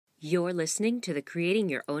You're listening to the Creating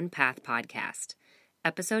Your Own Path podcast,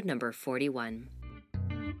 episode number 41.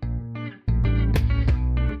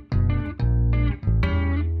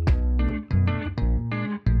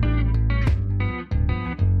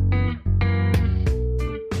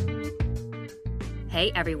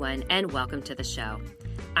 Hey everyone, and welcome to the show.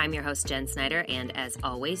 I'm your host, Jen Snyder, and as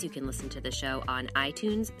always, you can listen to the show on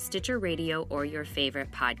iTunes, Stitcher Radio, or your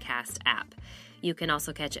favorite podcast app. You can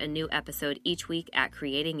also catch a new episode each week at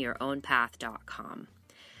creatingyourownpath.com.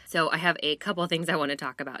 So I have a couple of things I want to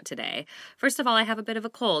talk about today. First of all, I have a bit of a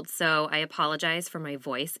cold, so I apologize for my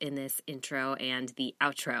voice in this intro and the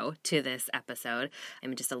outro to this episode.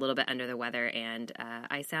 I'm just a little bit under the weather, and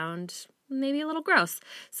I sound maybe a little gross.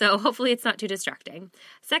 So hopefully it's not too distracting.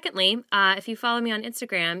 Secondly, if you follow me on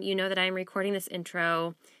Instagram, you know that I'm recording this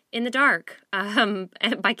intro in the dark,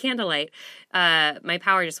 by candlelight. My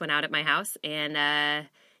power just went out at my house, and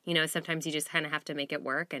sometimes you just kind of have to make it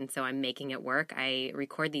work, and so I'm making it work. I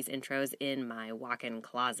record these intros in my walk-in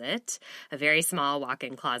closet, a very small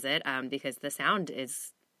walk-in closet, because the sound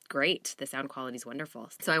is great. The sound quality is wonderful.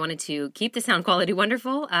 So I wanted to keep the sound quality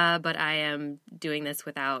wonderful, but I am doing this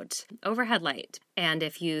without overhead light. And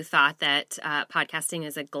if you thought that podcasting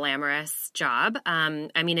is a glamorous job,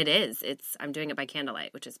 it is. I'm doing it by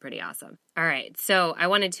candlelight, which is pretty awesome. All right. So I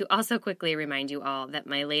wanted to also quickly remind you all that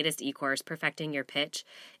my latest e-course, Perfecting Your Pitch,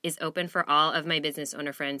 is open for all of my business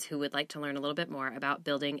owner friends who would like to learn a little bit more about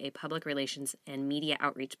building a public relations and media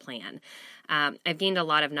outreach plan. I've gained a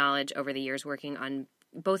lot of knowledge over the years working on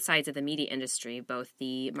both sides of the media industry, both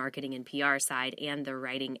the marketing and PR side and the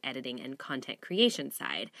writing, editing, and content creation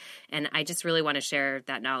side. And I just really want to share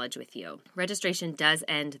that knowledge with you. Registration does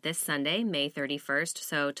end this Sunday, May 31st.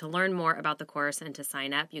 So to learn more about the course and to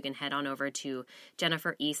sign up, you can head on over to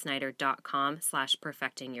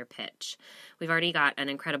jenniferesnyder.com/perfectingyourpitch. We've already got an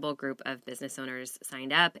incredible group of business owners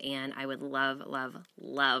signed up, and I would love, love,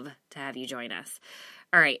 love to have you join us.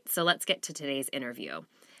 All right, so let's get to today's interview.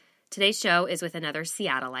 Today's show is with another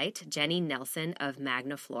Seattleite, Jenny Nelson of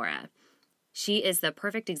Magna Flora. She is the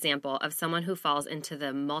perfect example of someone who falls into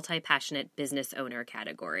the multi-passionate business owner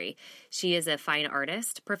category. She is a fine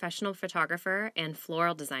artist, professional photographer, and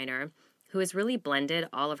floral designer who has really blended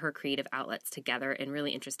all of her creative outlets together in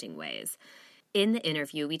really interesting ways. In the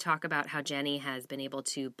interview, we talk about how Jenny has been able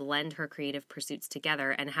to blend her creative pursuits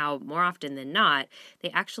together and how, more often than not,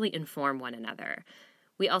 they actually inform one another.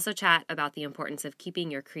 We also chat about the importance of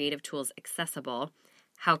keeping your creative tools accessible,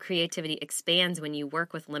 how creativity expands when you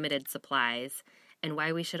work with limited supplies, and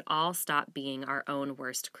why we should all stop being our own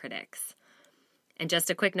worst critics. And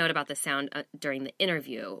just a quick note about the sound during the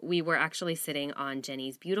interview. We were actually sitting on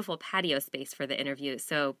Jenny's beautiful patio space for the interview,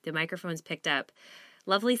 so the microphones picked up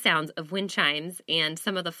lovely sounds of wind chimes and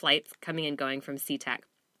some of the flights coming and going from SeaTac.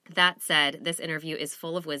 That said, this interview is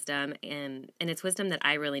full of wisdom, and it's wisdom that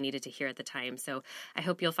I really needed to hear at the time, so I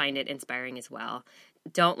hope you'll find it inspiring as well.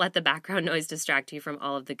 Don't let the background noise distract you from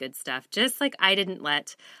all of the good stuff, just like I didn't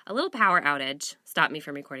let a little power outage stop me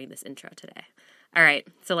from recording this intro today. All right,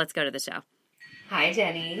 so let's go to the show. Hi,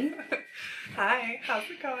 Jenny. Hi, how's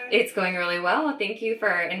it going? It's going really well. Thank you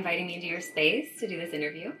for inviting me into your space to do this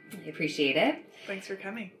interview. I appreciate it. Thanks for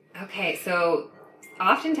coming. Okay, so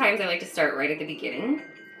oftentimes I like to start right at the beginning.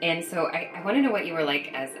 And so I want to know what you were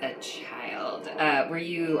like as a child. Were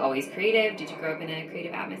you always creative? Did you grow up in a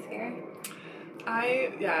creative atmosphere?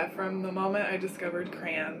 From the moment I discovered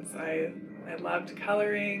crayons, I loved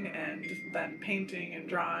coloring and then painting and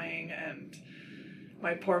drawing. And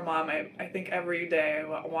my poor mom, I think every day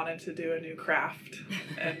I wanted to do a new craft.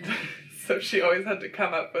 And so she always had to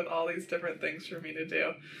come up with all these different things for me to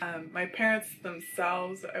do. My parents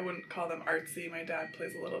themselves, I wouldn't call them artsy. My dad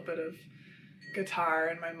plays a little bit of guitar,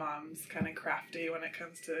 and my mom's kind of crafty when it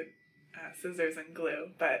comes to scissors and glue.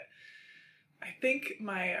 But I think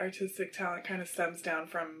my artistic talent kind of stems down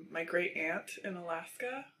from my great aunt in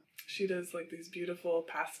Alaska. She does like these beautiful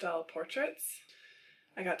pastel portraits.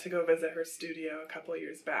 I got to go visit her studio a couple of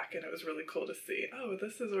years back, and it was really cool to see, oh,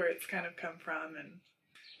 this is where it's kind of come from. And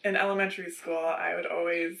in elementary school, I would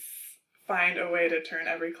always find a way to turn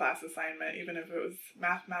every class assignment, even if it was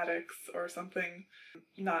mathematics or something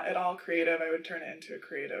not at all creative, I would turn it into a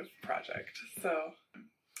creative project. So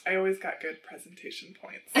I always got good presentation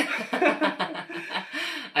points.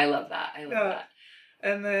 I love that. That.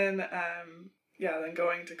 And then, then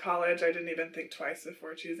going to college, I didn't even think twice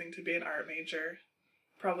before choosing to be an art major,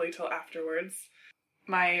 probably till afterwards.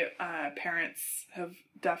 My parents have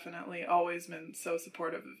definitely always been so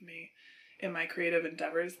supportive of me in my creative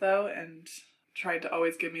endeavors, though, and tried to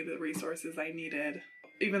always give me the resources I needed,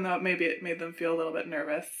 even though maybe it made them feel a little bit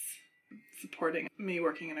nervous supporting me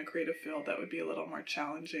working in a creative field that would be a little more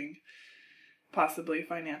challenging, possibly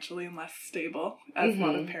financially and less stable, as a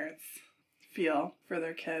lot of parents feel for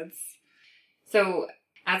their kids. So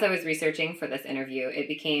as I was researching for this interview, it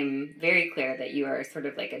became very clear that you are sort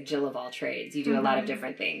of like a Jill of all trades. You do a lot of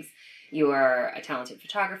different things. You are a talented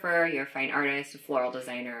photographer, you're a fine artist, a floral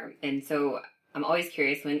designer. And so I'm always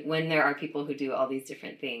curious when there are people who do all these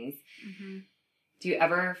different things, do you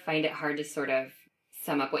ever find it hard to sort of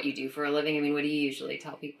sum up what you do for a living? I mean, what do you usually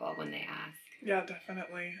tell people when they ask? Yeah,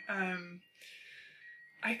 definitely.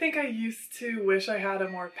 I think I used to wish I had a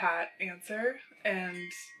more pat answer,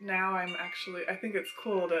 and now I think it's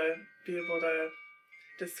cool to be able to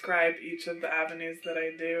describe each of the avenues that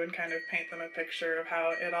I do and kind of paint them a picture of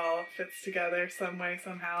how it all fits together some way,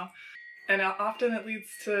 somehow. And often it leads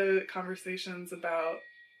to conversations about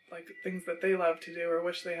like things that they love to do or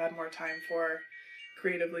wish they had more time for,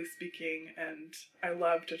 creatively speaking, and I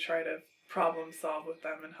love to try to problem solve with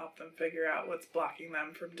them and help them figure out what's blocking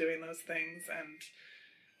them from doing those things. And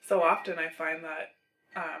so often I find that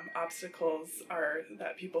obstacles are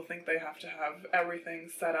that people think they have to have everything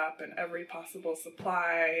set up and every possible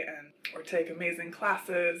supply or take amazing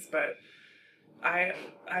classes, but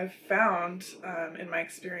I've found in my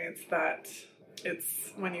experience that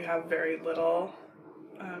it's when you have very little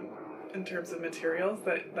in terms of materials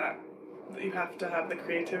that you have to have the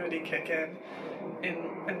creativity kick in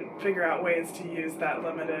and figure out ways to use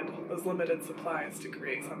those limited supplies to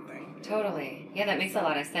create something. Totally. Yeah, that makes a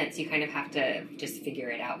lot of sense. You kind of have to just figure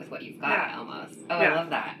it out with what you've got almost. Oh, yeah. I love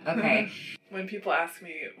that. Okay. When people ask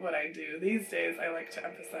me what I do these days, I like to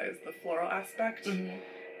emphasize the floral aspect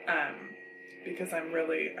because I'm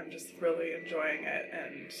just really enjoying it.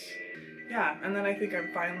 And then I think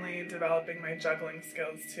I'm finally developing my juggling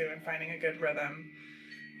skills too and finding a good rhythm.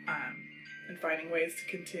 And finding ways to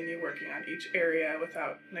continue working on each area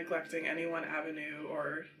without neglecting any one avenue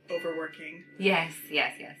or overworking. Yes.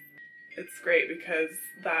 It's great because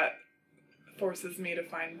that forces me to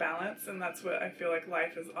find balance, and that's what I feel like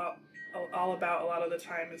life is all about a lot of the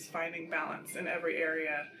time, is finding balance in every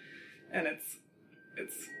area. And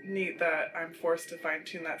it's neat that I'm forced to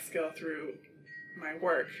fine-tune that skill through my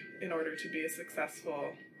work in order to be a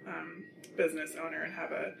successful business owner and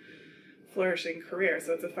have a flourishing career.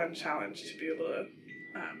 So it's a fun challenge to be able to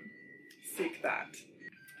seek that.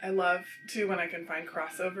 I love too when I can find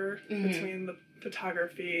crossover between the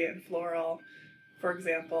photography and floral. For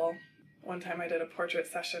example, one time I did a portrait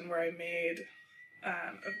session where I made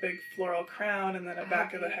a big floral crown and then a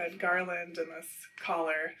back of the head garland and this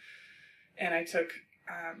collar, and I took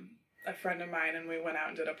a friend of mine and we went out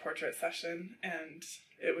and did a portrait session, and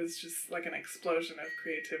it was just like an explosion of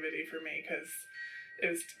creativity for me because it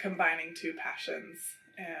was combining two passions,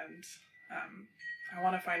 and I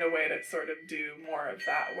want to find a way to sort of do more of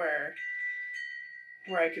that where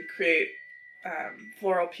I could create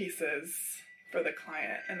floral pieces for the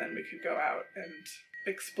client, and then we could go out and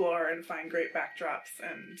explore and find great backdrops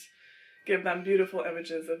and give them beautiful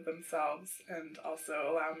images of themselves, and also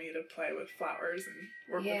allow me to play with flowers and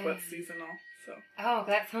work with what's seasonal. So. Oh,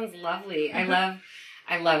 that sounds lovely.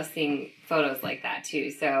 I love seeing photos like that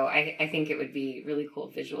too. So I think it would be really cool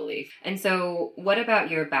visually. And so what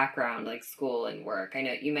about your background, like school and work? I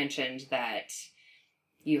know you mentioned that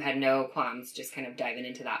you had no qualms just kind of diving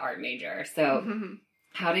into that art major. So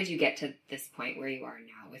how did you get to this point where you are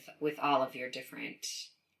now with all of your different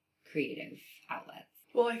creative outlets?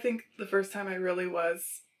 Well, I think the first time I really was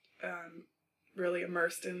really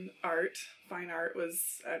immersed in art, fine art,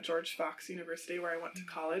 was at George Fox University, where I went to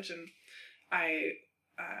college, and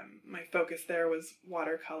my focus there was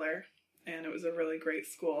watercolor, and it was a really great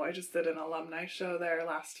school. I just did an alumni show there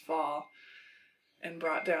last fall and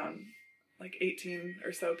brought down like 18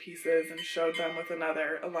 or so pieces and showed them with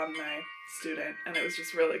another alumni student, and it was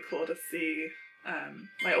just really cool to see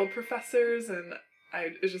my old professors, and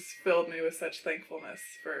it just filled me with such thankfulness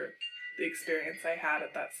for the experience I had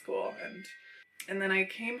at that school. And then I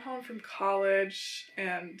came home from college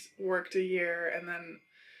and worked a year, and then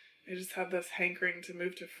I just had this hankering to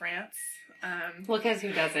move to France. Well, because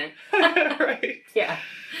who doesn't? Right. Yeah.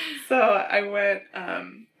 So I went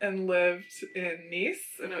and lived in Nice,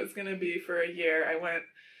 and it was going to be for a year.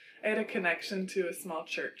 I had a connection to a small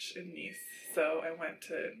church in Nice, so I went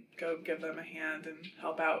to go give them a hand and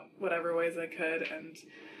help out whatever ways I could, and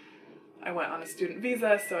I went on a student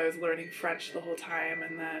visa, so I was learning French the whole time,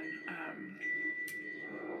 and then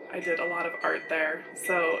I did a lot of art there.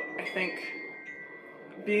 So I think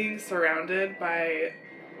being surrounded by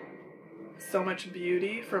so much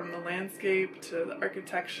beauty, from the landscape to the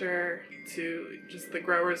architecture to just the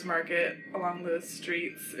growers market along the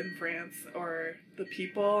streets in France, or the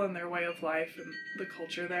people and their way of life and the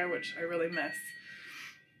culture there, which I really miss.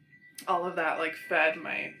 All of that like fed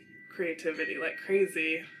my creativity like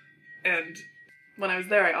crazy. And when I was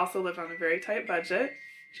there, I also lived on a very tight budget,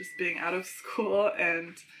 just being out of school.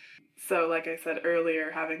 And so, like I said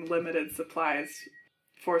earlier, having limited supplies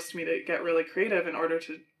forced me to get really creative in order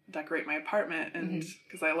to decorate my apartment. And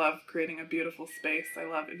because I love creating a beautiful space, I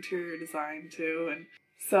love interior design too. And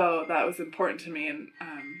so that was important to me. And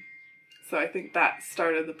so I think that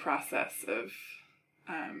started the process of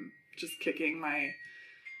just kicking my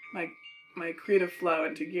creative flow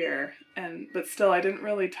into gear. But still, I didn't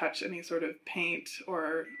really touch any sort of paint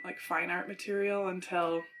or like fine art material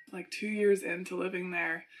until like 2 years into living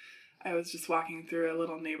there. I was just walking through a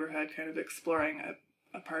little neighborhood, kind of exploring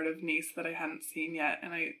a part of Nice that I hadn't seen yet,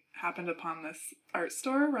 and I happened upon this art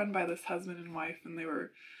store run by this husband and wife, and they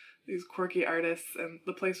were these quirky artists, and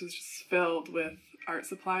the place was just filled with art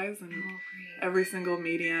supplies and every single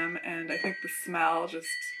medium. And I think the smell just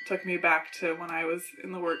took me back to when I was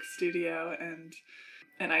in the work studio, and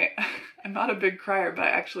I'm not a big crier, but I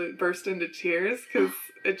actually burst into tears because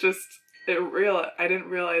I didn't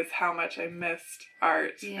realize how much I missed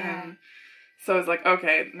art. Yeah. And so I was like,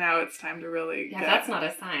 okay, now it's time to really that's not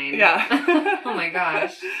a sign. Yeah. Oh my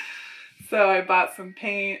gosh. So I bought some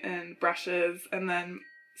paint and brushes, and then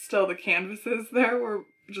still the canvases there were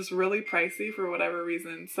just really pricey for whatever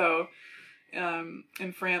reason. So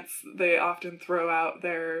in France, they often throw out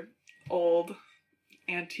their old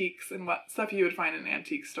antiques and what stuff you would find in an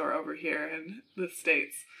antique store over here in the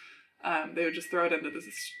States. They would just throw it into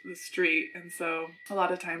the street. And so a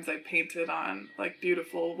lot of times I painted on like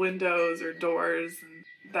beautiful windows or doors,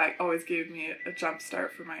 and that always gave me a jump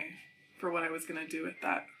start for what I was going to do with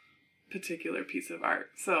that particular piece of art.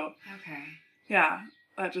 So yeah,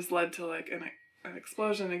 that just led to like an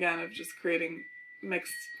explosion again of just creating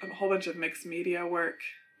a whole bunch of mixed media work,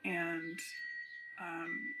 and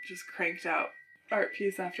just cranked out art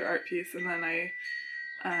piece after art piece. And then I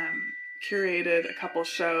curated a couple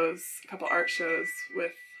art shows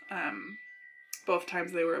with, both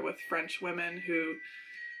times they were with French women who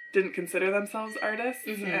didn't consider themselves artists.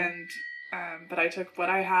 And but I took what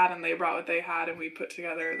I had and they brought what they had, and we put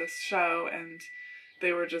together this show, and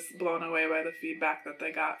they were just blown away by the feedback that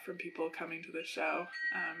they got from people coming to the show.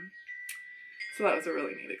 So that was a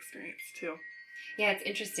really neat experience too. Yeah, it's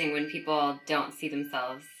interesting when people don't see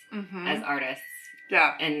themselves as artists.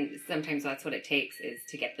 Yeah. And sometimes that's what it takes, is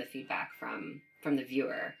to get the feedback from the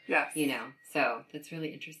viewer. Yes. You know, so that's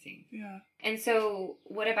really interesting. Yeah. And so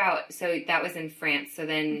so that was in France. So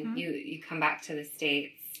then you come back to the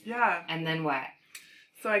States. Yeah. And then what?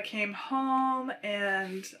 So I came home,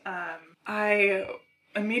 and I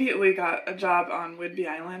immediately got a job on Whidbey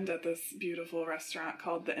Island at this beautiful restaurant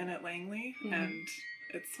called the Inn at Langley. And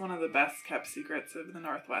it's one of the best kept secrets of the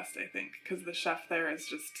Northwest, I think, because the chef there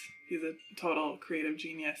is he's a total creative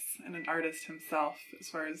genius and an artist himself as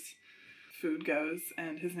far as food goes.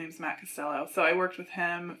 And his name's Matt Costello. So I worked with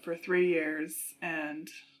him for 3 years, and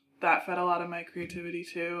that fed a lot of my creativity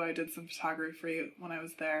too. I did some photography when I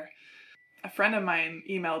was there. A friend of mine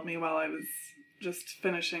emailed me while I was just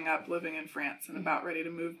finishing up living in France and about ready to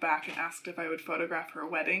move back, and asked if I would photograph her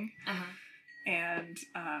wedding. And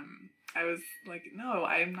I was like, no,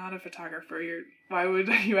 I'm not a photographer. Why would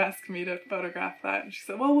you ask me to photograph that? And she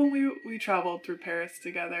said, well, when we traveled through Paris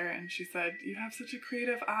together, and she said, you have such a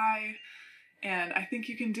creative eye, and I think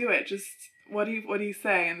you can do it. Just what do you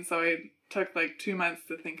say? And so I took like 2 months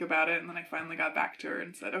to think about it, and then I finally got back to her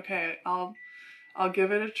and said, okay, I'll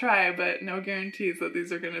give it a try, but no guarantees that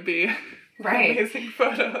these are going to be amazing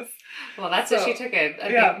photos. Well, that's so, what she took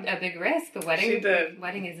a big risk. The wedding, she did.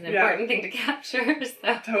 Wedding is an important thing to capture.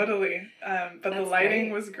 So. Totally. But the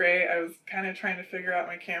lighting was great. I was kind of trying to figure out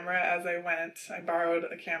my camera as I went. I borrowed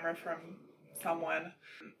a camera from someone,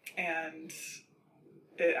 and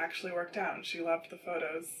it actually worked out, and she loved the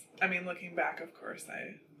photos. I mean, looking back, of course,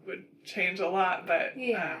 I would change a lot, but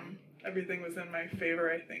everything was in my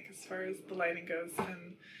favor, I think, as far as the lighting goes.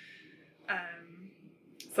 And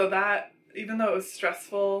so that, even though it was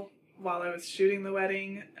stressful while I was shooting the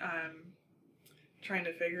wedding, trying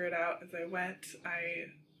to figure it out as I went, I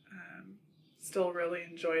still really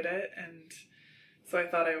enjoyed it. And so I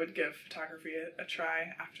thought I would give photography a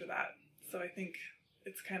try after that. So I think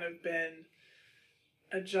it's kind of been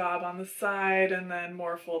a job on the side and then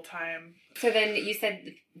more full-time. So then you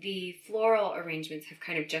said the floral arrangements have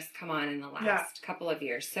kind of just come on in the last couple of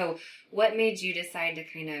years. So what made you decide to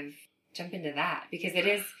kind of jump into that, because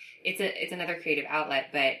it's another creative outlet,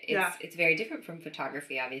 but it's very different from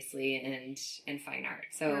photography, obviously, and fine art.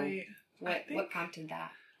 So what prompted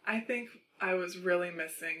that? I think I was really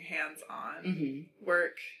missing hands-on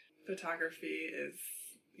work. Photography is,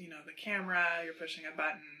 the camera, you're pushing a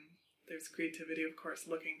button. There's creativity, of course,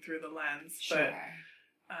 looking through the lens. Sure.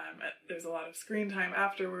 But there's a lot of screen time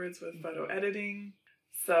afterwards with photo editing.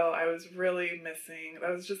 So I was really missing,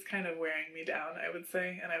 that was just kind of wearing me down, I would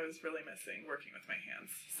say, and I was really missing working with my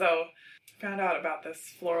hands. So I found out about this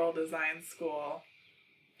floral design school,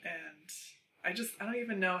 and I don't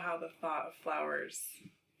even know how the thought of flowers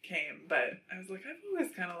came, but I was like, I've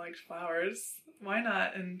always kind of liked flowers. Why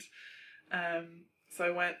not? And so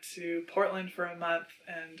I went to Portland for a month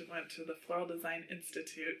and went to the Floral Design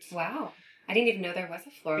Institute. Wow. I didn't even know there was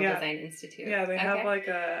a Floral Design Institute. Yeah, they have like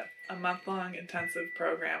a month-long intensive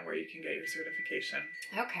program where you can get your certification.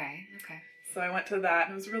 Okay. So I went to that,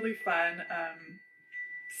 and it was really fun.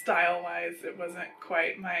 Style-wise, it wasn't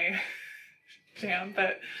quite my jam,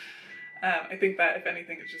 but I think that, if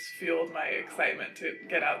anything, it just fueled my excitement to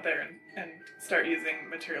get out there and start using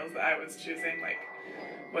materials that I was choosing, like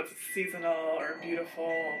what's seasonal or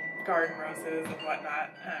beautiful garden roses and whatnot.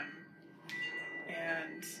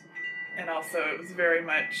 And also it was very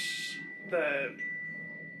much the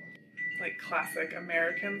like classic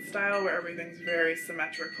American style where everything's very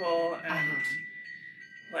symmetrical and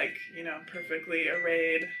like, perfectly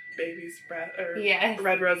arrayed baby's breath, or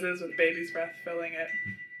red roses with baby's breath filling it.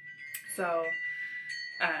 So,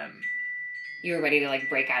 you were ready to like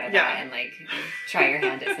break out of that and like try your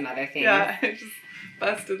hand at some other things. Yeah, I just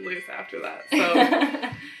busted loose after that. So,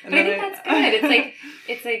 but I think that's good.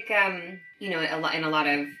 It's like in a lot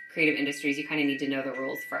of creative industries, you kind of need to know the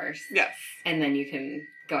rules first. Yes, and then you can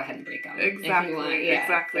go ahead and break them. Exactly. If you want.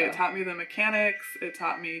 Exactly. So. It taught me the mechanics. It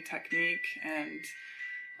taught me technique, and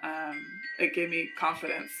it gave me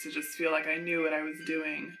confidence to just feel like I knew what I was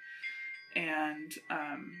doing. And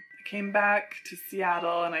I came back to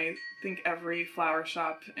Seattle, and I think every flower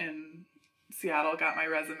shop in Seattle got my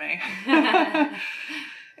resume.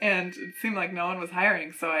 And it seemed like no one was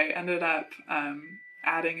hiring, so I ended up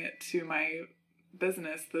adding it to my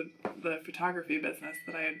business, the photography business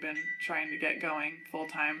that I had been trying to get going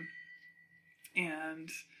full-time. And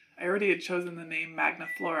I already had chosen the name Magna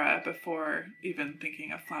Flora before even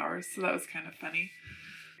thinking of flowers, so that was kind of funny.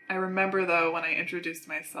 I remember, though, when I introduced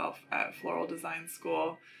myself at Floral Design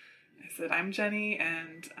School, I said, I'm Jenny,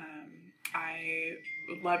 and I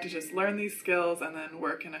would love to just learn these skills and then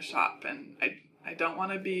work in a shop. And I don't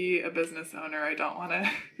want to be a business owner. I don't want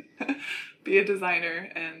to be a designer.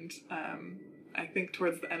 And I think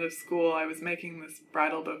towards the end of school, I was making this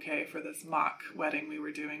bridal bouquet for this mock wedding we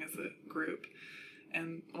were doing as a group.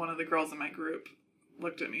 And one of the girls in my group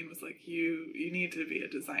looked at me and was like, you need to be a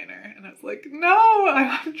designer. And I was like, no,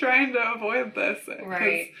 I'm trying to avoid this.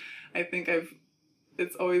 Right. I think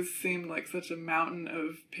it's always seemed like such a mountain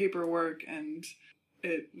of paperwork, and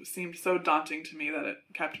it seemed so daunting to me that it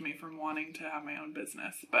kept me from wanting to have my own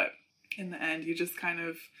business. But in the end, you just kind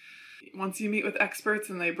of, once you meet with experts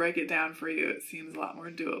and they break it down for you, it seems a lot more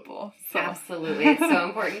doable. So. Absolutely. It's so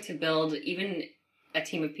important to build even a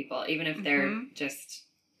team of people, even if they're just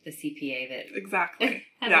the CPA that exactly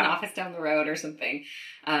has an office down the road or something.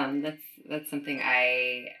 That's something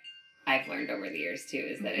I've learned over the years too,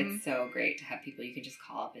 is that it's so great to have people you can just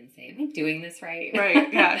call up and say, am I doing this right?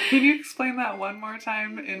 Right, yeah. Can you explain that one more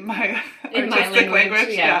time in my artistic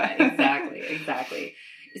language? Yeah, exactly.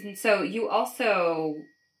 And so you also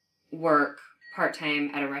work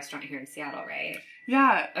part-time at a restaurant here in Seattle, right?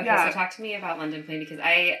 Yeah. Okay, so talk to me about London Plain, because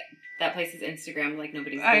that place is Instagrammed like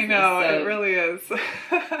nobody's business. I know, it really is.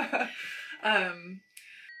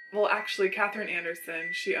 Well, actually, Catherine Anderson,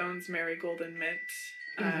 she owns Marigold and Mint.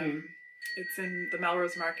 It's in the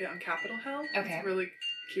Melrose Market on Capitol Hill. Okay. It's a really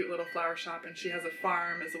cute little flower shop, and she has a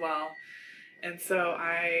farm as well. And so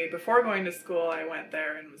before going to school, I went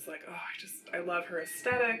there and was like, I love her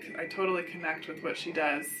aesthetic. I totally connect with what she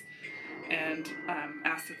does. And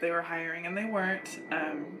asked if they were hiring, and they weren't.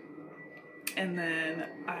 And then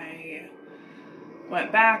I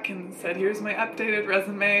went back and said, here's my updated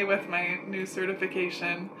resume with my new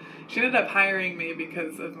certification. She ended up hiring me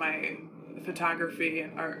because of my photography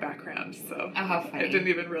and art background. So how funny. I didn't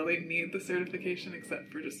even really need the certification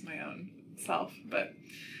except for just my own self. But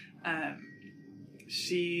I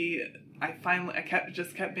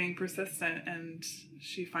kept being persistent, and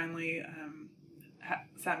she finally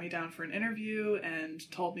sat me down for an interview and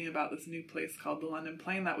told me about this new place called the London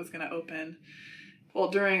Plain that was going to open. Well,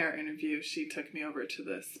 during our interview, she took me over to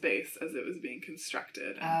the space as it was being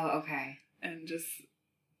constructed. Oh, okay. And just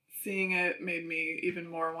seeing it made me even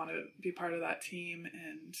more want to be part of that team.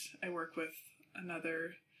 And I work with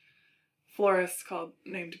another florist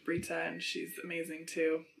named Brita, and she's amazing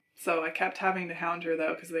too. So I kept having to hound her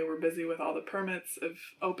though, because they were busy with all the permits of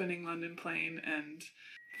opening London Plane. And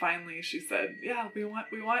finally she said, yeah, we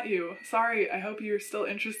want you. Sorry, I hope you're still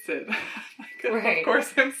interested. Right. Of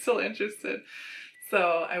course I'm still interested.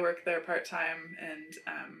 So I work there part-time,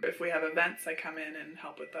 and if we have events, I come in and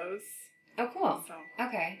help with those. Oh, cool. So,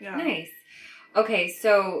 okay, yeah. Nice. Okay,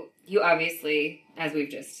 so you obviously, as we've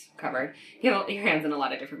just covered, you have your hands in a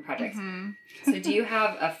lot of different projects. So do you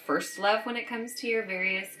have a first love when it comes to your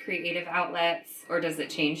various creative outlets, or does it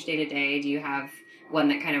change day to day? Do you have one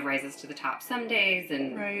that kind of rises to the top some days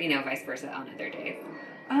and, vice versa on other days?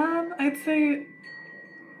 I'd say,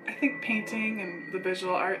 I think painting and the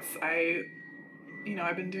visual arts,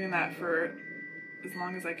 I've been doing that for as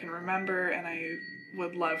long as I can remember, and I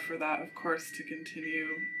would love for that, of course, to continue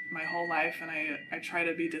my whole life, and I try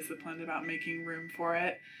to be disciplined about making room for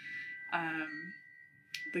it.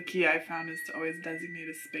 The key I found is to always designate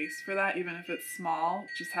a space for that, even if it's small.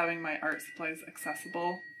 Just having my art supplies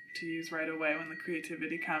accessible to use right away when the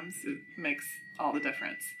creativity comes, it makes all the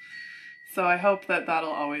difference. So I hope that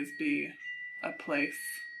that'll always be a place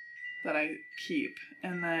that I keep.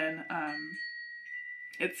 And then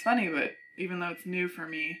it's funny, but even though it's new for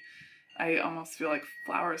me, I almost feel like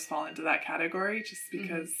flowers fall into that category, just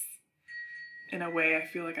because in a way I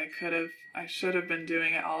feel like I should have been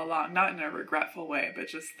doing it all along, not in a regretful way, but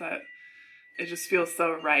just that it just feels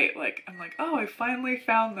so right. Like, I'm like, oh, I finally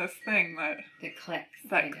found this thing that clicks.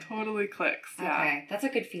 That totally clicks. Yeah. Okay. That's a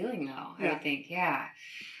good feeling though, I would think. Yeah.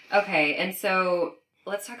 Okay. And so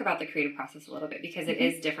let's talk about the creative process a little bit, because it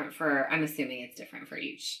is different I'm assuming it's different for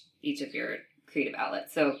each of your creative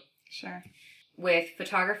outlets. So sure. With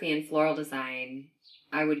photography and floral design,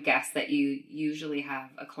 I would guess that you usually have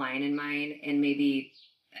a client in mind, and maybe,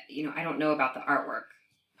 I don't know about the artwork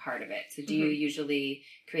part of it. So do you usually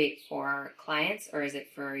create for clients, or is it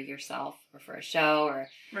for yourself or for a show, or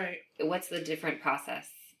right? What's the different process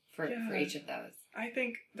for each of those? I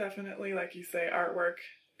think definitely, like you say, artwork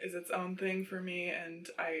is its own thing for me, and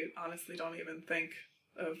I honestly don't even think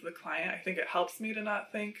of the client. I think it helps me to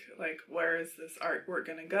not think, like, where is this artwork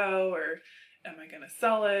going to go, or am I going to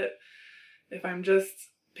sell it? If I'm just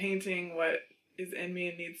painting what is in me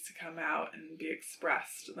and needs to come out and be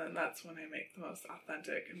expressed, then that's when I make the most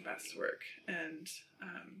authentic and best work. And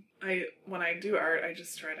when I do art, I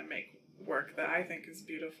just try to make work that I think is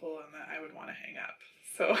beautiful and that I would want to hang up.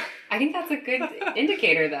 So I think that's a good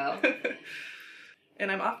indicator, though.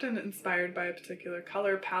 And I'm often inspired by a particular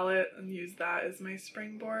color palette and use that as my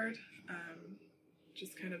springboard.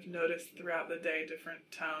 Just kind of notice throughout the day different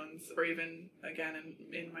tones, or even, again,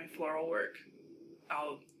 in my floral work,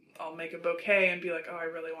 I'll make a bouquet and be like, oh, I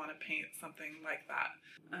really want to paint something like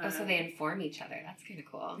that. So they inform each other. That's kind of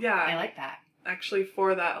cool. Yeah. I like that. Actually,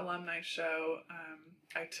 for that alumni show,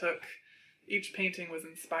 each painting was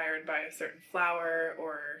inspired by a certain flower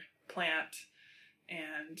or plant,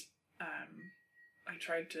 and I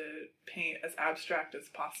tried to paint as abstract as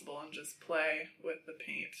possible and just play with the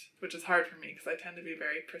paint, which is hard for me because I tend to be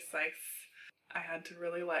very precise. I had to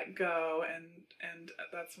really let go, and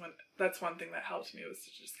that's one thing that helped me, was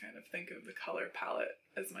to just kind of think of the color palette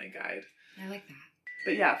as my guide. I like that.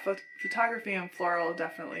 But yeah, photography and floral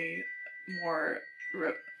definitely more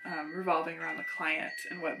revolving around the client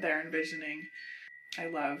and what they're envisioning. I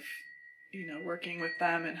love, working with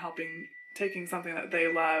them and taking something that they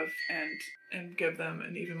love and give them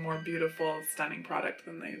an even more beautiful, stunning product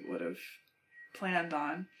than they would have planned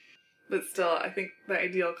on. But still, I think the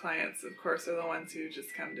ideal clients, of course, are the ones who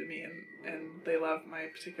just come to me and they love my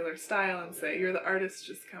particular style and say, you're the artist,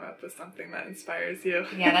 just come up with something that inspires you.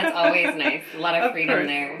 Yeah, that's always nice. A lot of freedom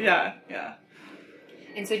there. Yeah, yeah.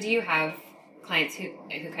 And so do you have clients who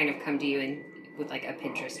kind of come to you with like a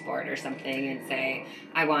Pinterest board or something and say,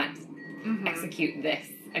 I want execute this?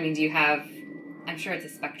 I mean, do you have, I'm sure it's a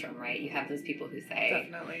spectrum, right? You have those people who say,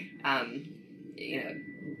 definitely,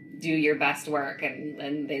 do your best work, and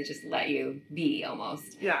then they just let you be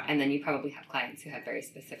almost. Yeah. And then you probably have clients who have very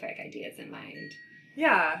specific ideas in mind.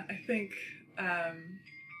 Yeah, I think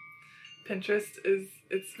Pinterest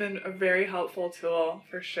it's been a very helpful tool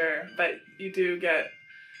for sure, but you do get,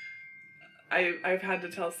 I've had to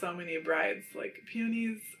tell so many brides, like,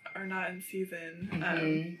 peonies are not in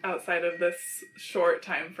season outside of this short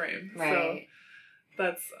time frame. Right. So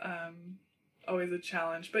that's always a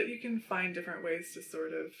challenge, but you can find different ways to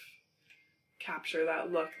sort of capture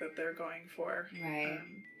that look that they're going for. Right.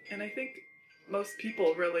 And I think most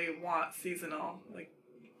people really want seasonal, like,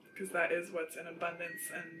 because that is what's in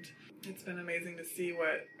abundance, and it's been amazing to see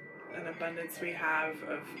what an abundance we have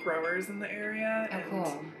of growers in the area. Oh, and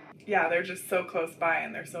cool. yeah, they're just so close by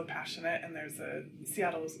and they're so passionate, and there's a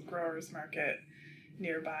Seattle's growers market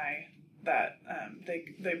nearby that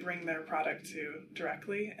they bring their product to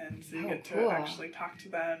directly, and so you get to actually talk to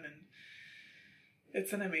them, and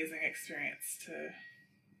it's an amazing experience to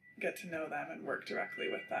get to know them and work directly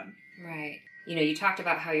with them. Right. You know, you talked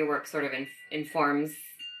about how your work sort of informs,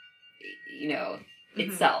 you know,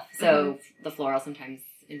 itself. So the floral sometimes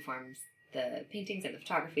informs the paintings and the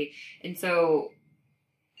photography. And so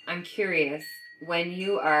I'm curious, when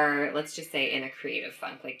you are, let's just say, in a creative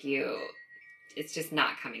funk, like it's just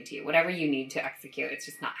not coming to you. Whatever you need to execute, it's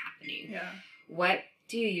just not happening. Yeah. What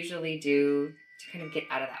do you usually do to kind of get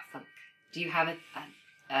out of that funk? Do you have a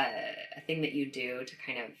thing that you do to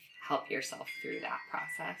kind of help yourself through that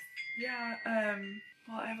process? Yeah.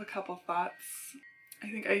 Well, I have a couple thoughts. I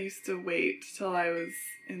think I used to wait till I was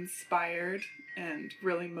inspired and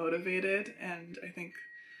really motivated, and I think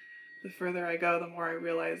the further I go, the more I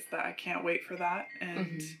realize that I can't wait for that,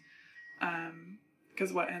 and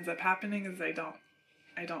because what ends up happening is I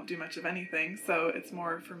don't do much of anything. So it's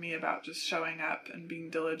more for me about just showing up and being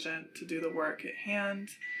diligent to do the work at hand.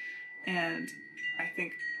 And I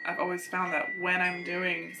think I've always found that when I'm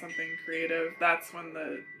doing something creative, that's when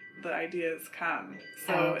the ideas come.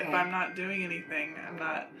 So if I'm not doing anything, I'm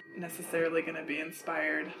not necessarily going to be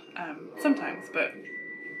inspired sometimes. But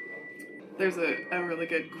there's a really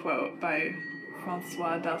good quote by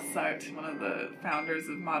Francois Delsarte, one of the founders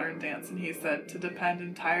of modern dance, and he said, "To depend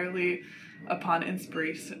entirely upon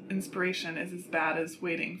inspiration is as bad as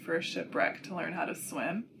waiting for a shipwreck to learn how to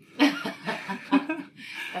swim."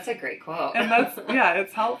 That's a great quote. And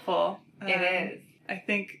it's helpful. It is. I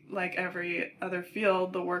think, like every other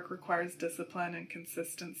field, the work requires discipline and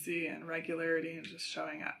consistency and regularity and just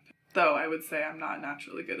showing up. Though I would say I'm not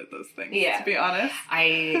naturally good at those things, to be honest.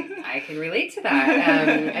 I can relate to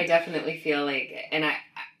that. I definitely feel like, and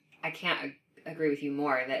I can't agree with you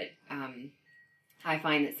more, that I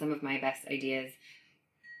find that some of my best ideas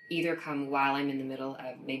either come while I'm in the middle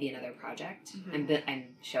of maybe another project.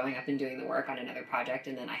 I'm showing up and doing the work on another project,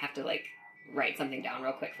 and then I have to write something down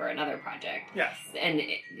real quick for another project. Yes. And,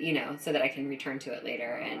 so that I can return to it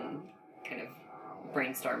later and kind of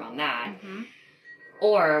brainstorm on that.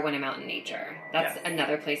 Or when I'm out in nature. That's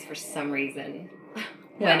another place for some reason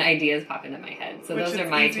when ideas pop into my head. So those are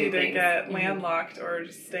my two things. It's easy to get landlocked or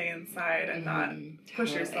just stay inside and not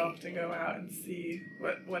push yourself to go out and see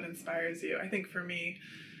what inspires you. I think for me,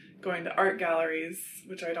 going to art galleries,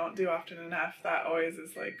 which I don't do often enough, that always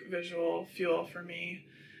is visual fuel for me,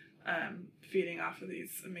 feeding off of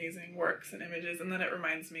these amazing works and images. And then it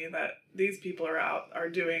reminds me that these people are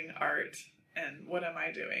doing art, and what am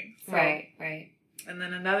I doing? So, right. And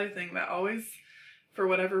then another thing that always, for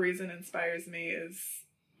whatever reason, inspires me is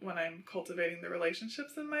when I'm cultivating the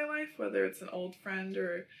relationships in my life, whether it's an old friend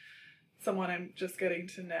or someone I'm just getting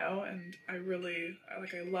to know. And I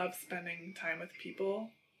love spending time with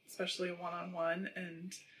people, especially one-on-one.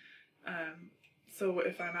 And so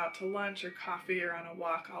if I'm out to lunch or coffee or on a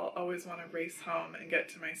walk, I'll always want to race home and get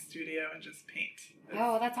to my studio and just paint.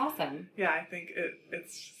 That's awesome. Yeah, I think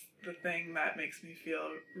it's just the thing that makes me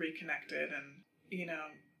feel reconnected and,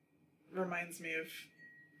 reminds me of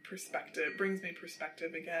perspective, brings me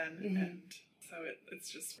perspective again. And so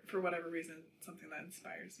it's just, for whatever reason, something that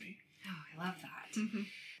inspires me. Oh, I love that.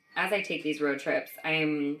 As I take these road trips,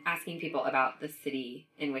 I'm asking people about the city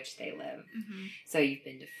in which they live. So you've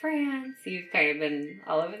been to France, you've kind of been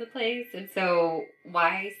all over the place. And so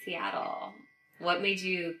why Seattle? What made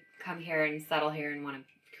you come here and settle here and want to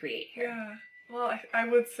create here? Yeah. Well, I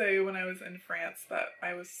would say when I was in France that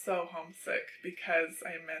I was so homesick because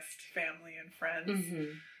I missed family and friends.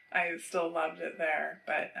 I still loved it there,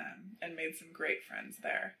 but and made some great friends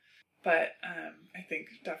there. But I think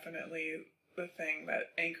definitely the thing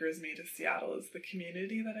that anchors me to Seattle is the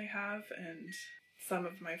community that I have, and some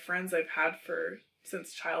of my friends I've had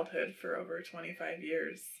since childhood for over 25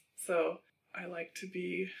 years. So I like to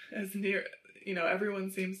be as near, everyone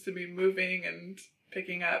seems to be moving and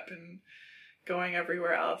picking up and going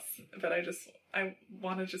everywhere else, but I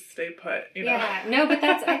want to just stay put, Yeah, no, but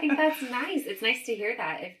I think that's nice. It's nice to hear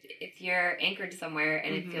that. If you're anchored somewhere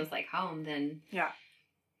and it feels like home, then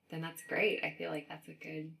that's great. I feel like that's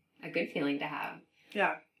a good feeling to have.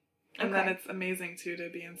 Yeah. And then it's amazing too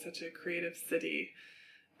to be in such a creative city,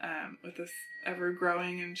 with this ever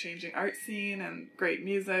growing and changing art scene and great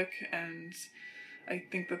music. And I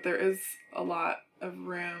think that there is a lot of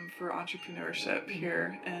room for entrepreneurship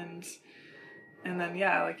here. And then,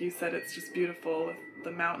 like you said, it's just beautiful with the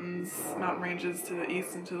mountain ranges to the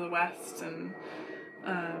east and to the west, and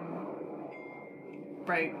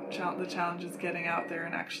right. The challenge is getting out there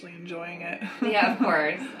and actually enjoying it. Yeah, of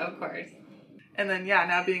course, of course. And then,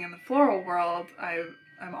 now being in the floral world,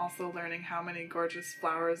 I'm also learning how many gorgeous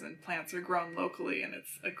flowers and plants are grown locally, and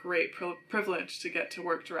it's a great privilege to get to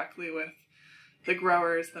work directly with the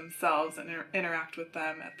growers themselves and interact with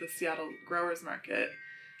them at the Seattle Growers Market.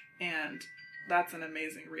 And that's an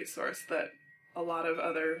amazing resource that a lot of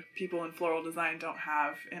other people in floral design don't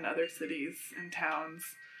have in other cities and towns,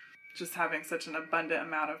 just having such an abundant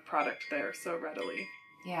amount of product there so readily.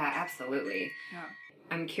 Yeah, absolutely. Yeah.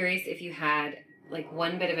 I'm curious if you had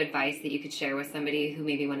one bit of advice that you could share with somebody who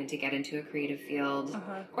maybe wanted to get into a creative field,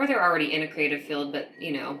 or they're already in a creative field, but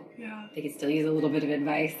they could still use a little bit of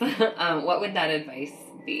advice. What would that advice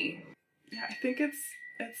be? Yeah, I think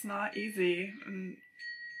it's not easy, and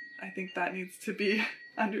I think that needs to be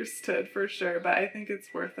understood for sure, but I think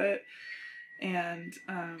it's worth it. And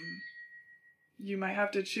you might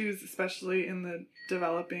have to choose, especially in the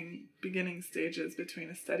developing beginning stages, between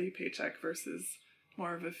a steady paycheck versus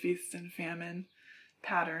more of a feast and famine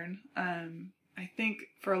pattern. I think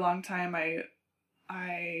for a long time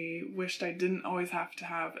I wished I didn't always have to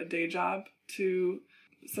have a day job to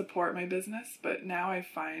support my business, but now I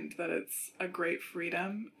find that it's a great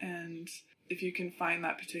freedom, and if you can find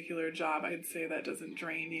that particular job, I'd say that doesn't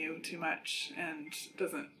drain you too much and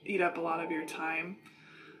doesn't eat up a lot of your time.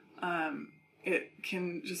 It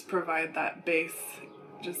can just provide that base,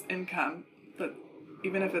 just income, but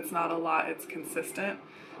even if it's not a lot, it's consistent,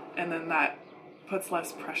 and then that puts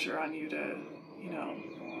less pressure on you to,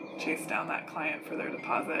 chase down that client for their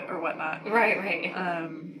deposit or whatnot. Right.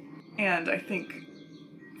 And I think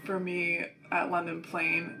for me at London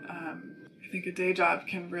Plain, I think a day job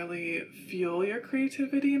can really fuel your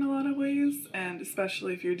creativity in a lot of ways, and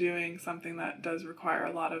especially if you're doing something that does require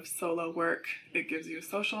a lot of solo work, it gives you a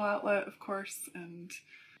social outlet, of course, and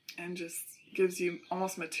just gives you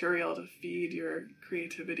almost material to feed your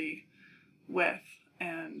creativity with.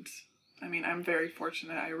 And I mean, I'm very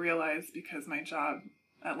fortunate, I realize, because my job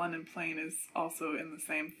at London Plain is also in the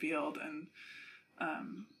same field, and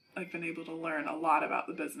I've been able to learn a lot about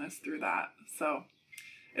the business through that. So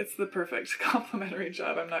it's the perfect complementary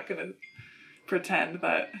job. I'm not going to pretend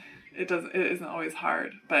that it isn't always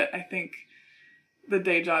hard, but I think the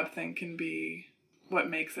day job thing can be what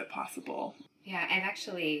makes it possible. Yeah, I've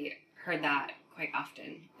actually heard that quite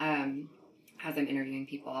often as I'm interviewing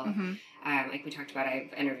people. Mm-hmm. Like we talked about,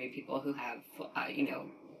 I've interviewed people who have,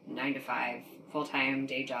 9 to 5 full-time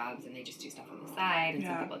day jobs, and they just do stuff on the side, and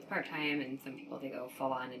some people it's part-time, and some people they go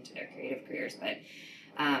full-on into their creative careers. But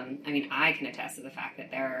I can attest to the fact that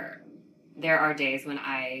there are days when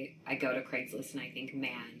I go to Craigslist and I think,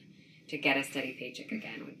 man, to get a steady paycheck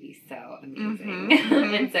again would be so amazing.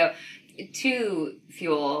 Mm-hmm. And so to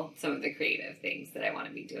fuel some of the creative things that I want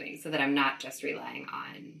to be doing, so that I'm not just relying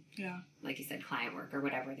on, like you said, client work or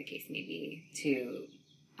whatever the case may be, to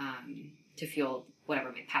fuel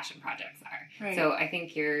whatever my passion projects are. Right. So I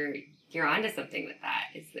think you're onto something with that.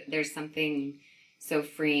 Is that there's something so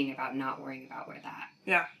freeing about not worrying about where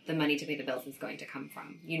the money to pay the bills is going to come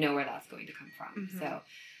from. You know where that's going to come from. Mm-hmm. So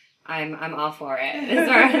I'm all for it. As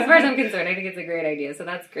far as I'm concerned, I think it's a great idea. So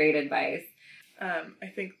that's great advice. I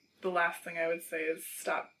think the last thing I would say is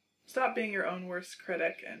stop being your own worst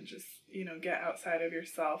critic, and just, get outside of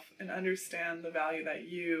yourself and understand the value that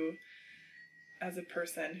you, as a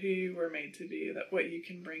person, who you were made to be, that what you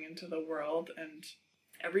can bring into the world. And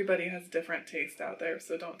everybody has different taste out there,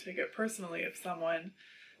 so don't take it personally if someone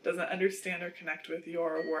doesn't understand or connect with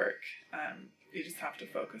your work. You just have to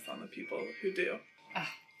focus on the people who do. Oh,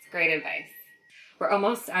 it's great advice. We're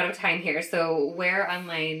almost out of time here, so where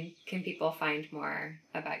online can people find more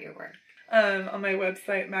about your work? On my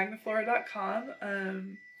website,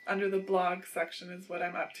 magnaflora.com. Under the blog section is what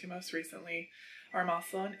I'm up to most recently. Or I'm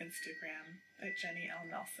also on Instagram at Jenny L.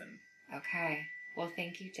 Nelson. Okay. Well,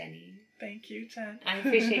 thank you, Jenny. Thank you, Jen. I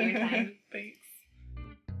appreciate your time. Thanks.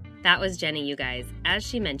 That was Jenny, you guys. As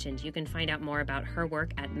she mentioned, you can find out more about her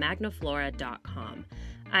work at magnaflora.com.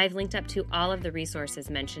 I've linked up to all of the resources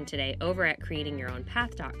mentioned today over at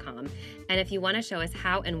creatingyourownpath.com. And if you want to show us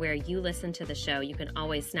how and where you listen to the show, you can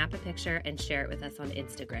always snap a picture and share it with us on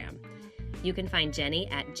Instagram. You can find Jenny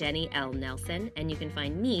at Jenny L. Nelson, and you can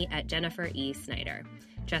find me at Jennifer E. Snyder.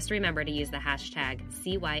 Just remember to use the hashtag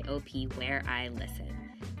CYOPWhereIListen.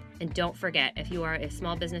 And don't forget, if you are a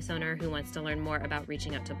small business owner who wants to learn more about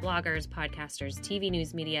reaching out to bloggers, podcasters, TV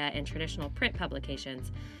news media, and traditional print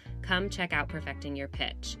publications, come check out Perfecting Your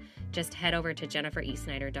Pitch. Just head over to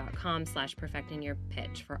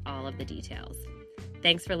jenniferesnyder.com/perfectingyourpitch for all of the details.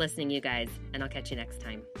 Thanks for listening, you guys, and I'll catch you next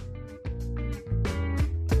time.